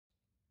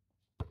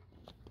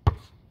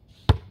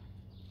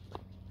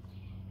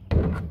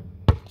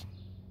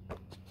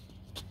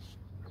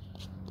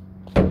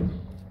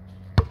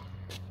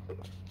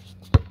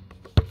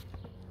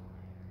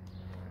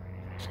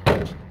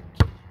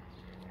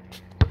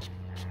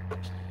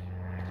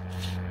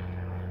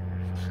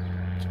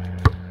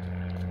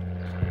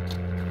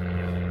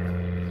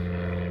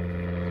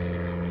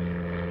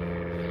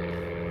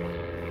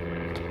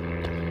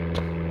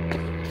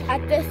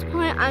At this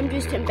point, I'm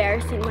just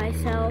embarrassing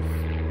myself.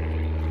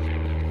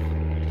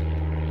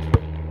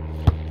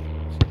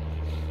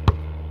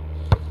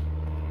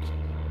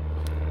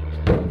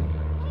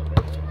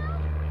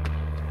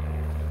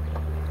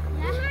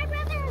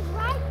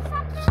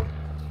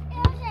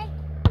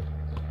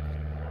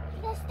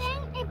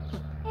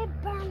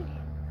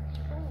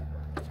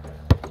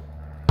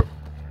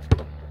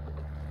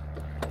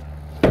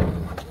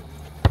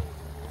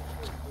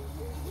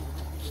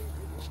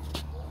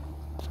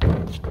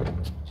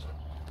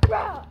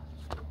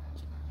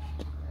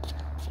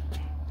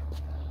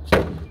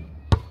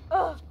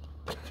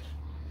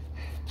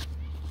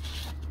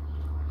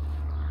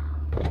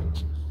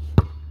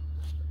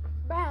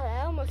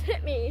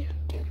 Hit me.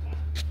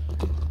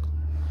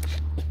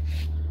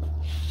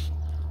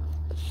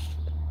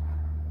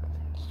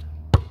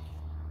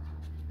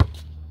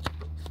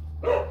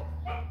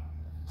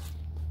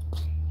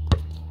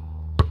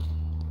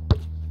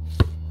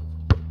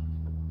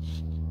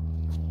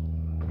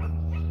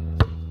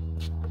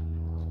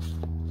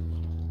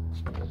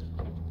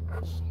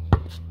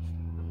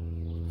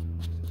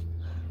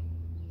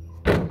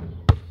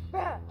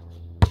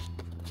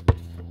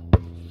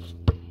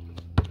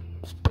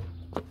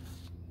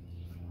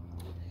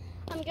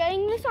 I'm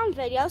getting this on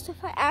video, so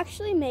if I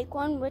actually make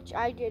one, which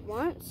I did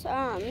once,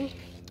 I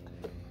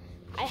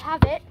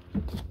have it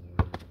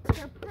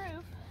for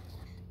proof,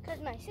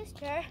 because my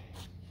sister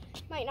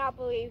might not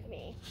believe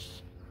me.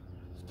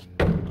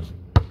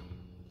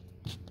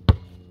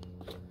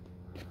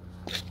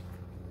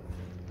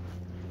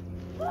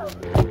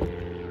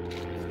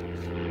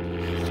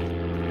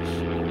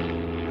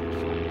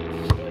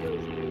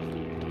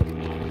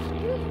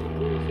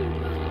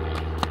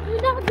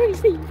 Not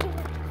Gracie.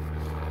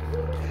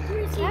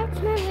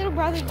 That's my little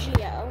brother,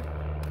 Gio.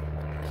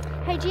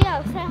 Hey,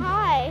 Gio, say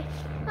hi.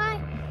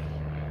 Hi.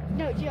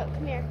 No, Gio,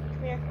 come here.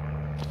 Come here.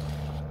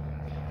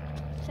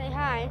 Say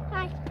hi.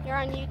 Hi. You're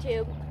on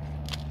YouTube.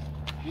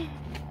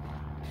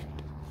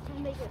 I'll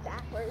make it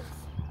backwards.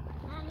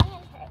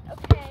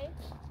 Okay.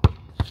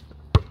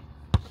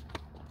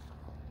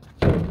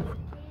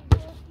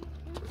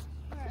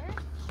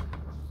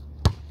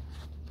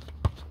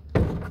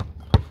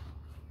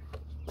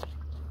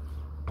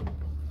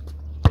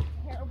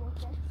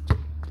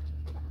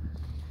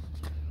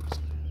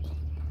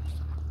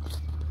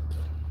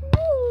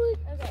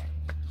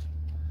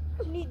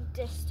 Need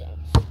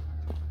distance,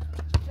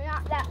 but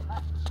not that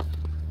much.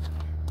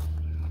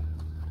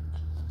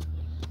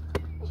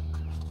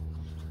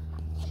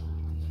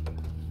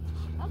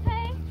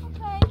 Okay,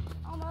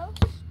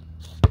 almost.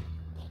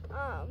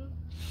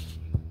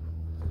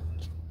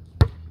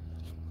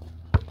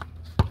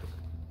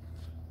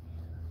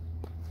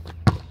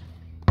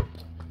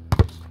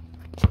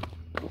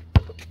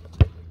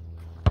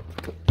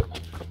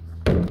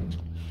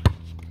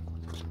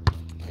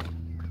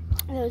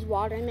 There's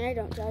water in there,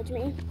 don't judge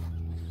me.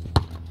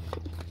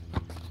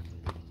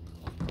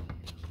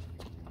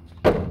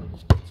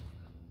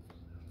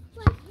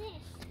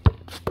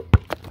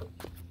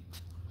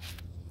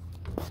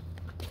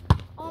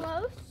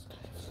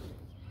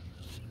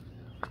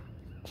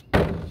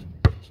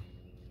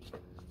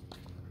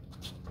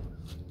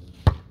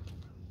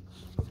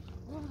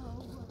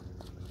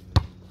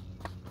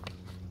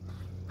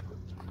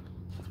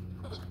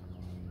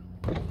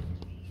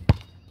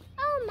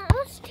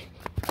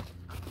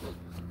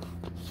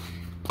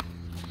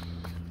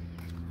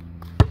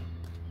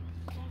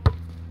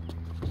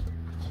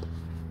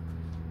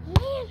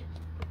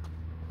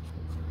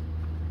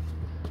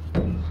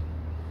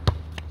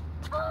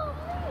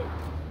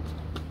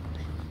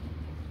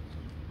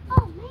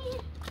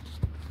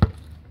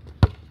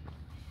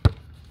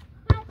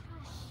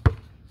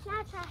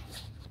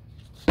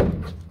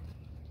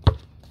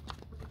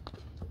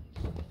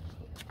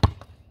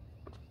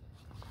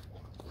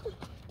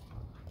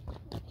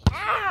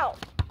 Ow!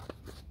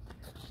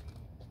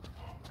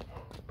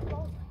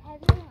 So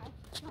heavy and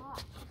I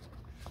shot.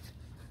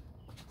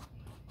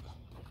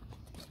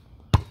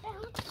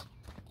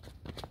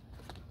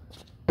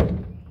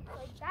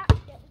 Like that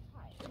gets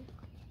tired.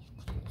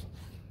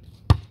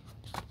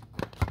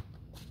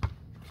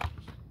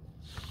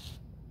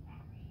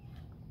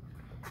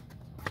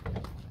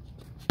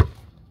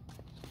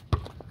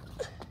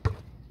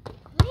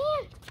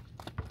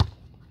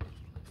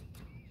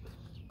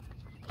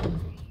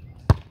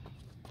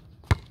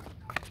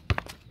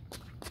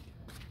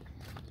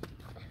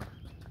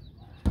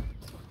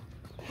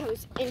 I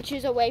was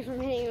inches away from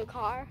hitting a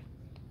car.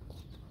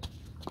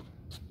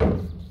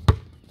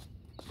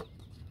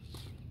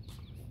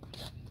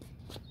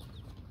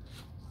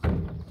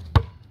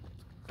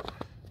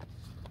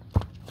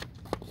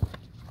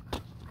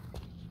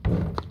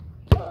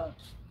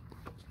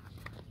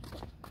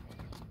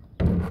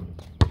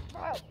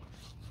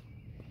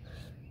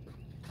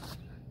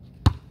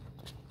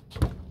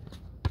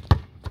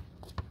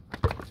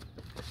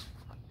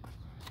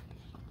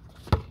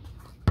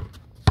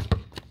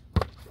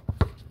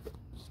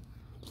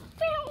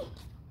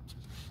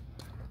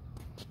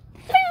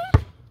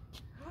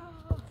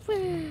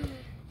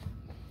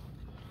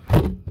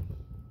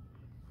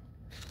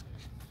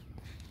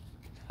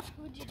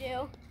 What'd you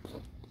do?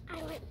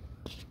 I went.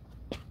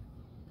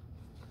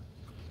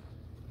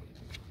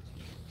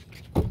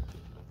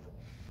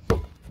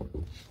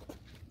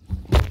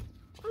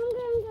 I'm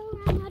gonna go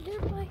around that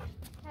dirt bike.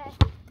 Okay.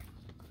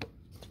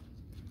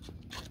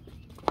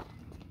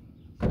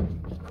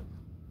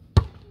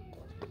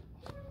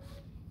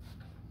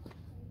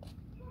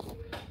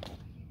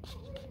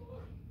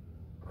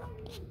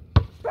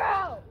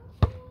 Bro!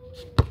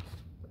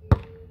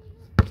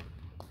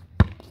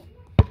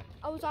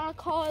 I was on a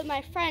call with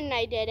my friend and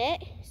I did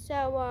it.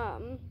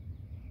 So,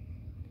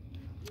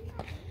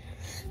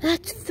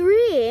 that's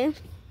 3.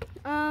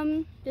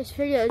 This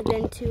video has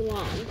been too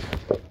long.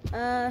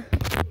 Hey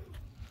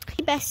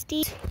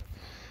besties.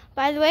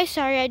 By the way,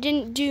 sorry I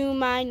didn't do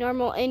my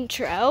normal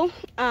intro.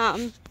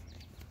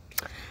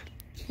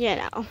 You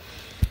know,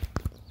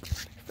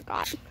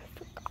 forgot.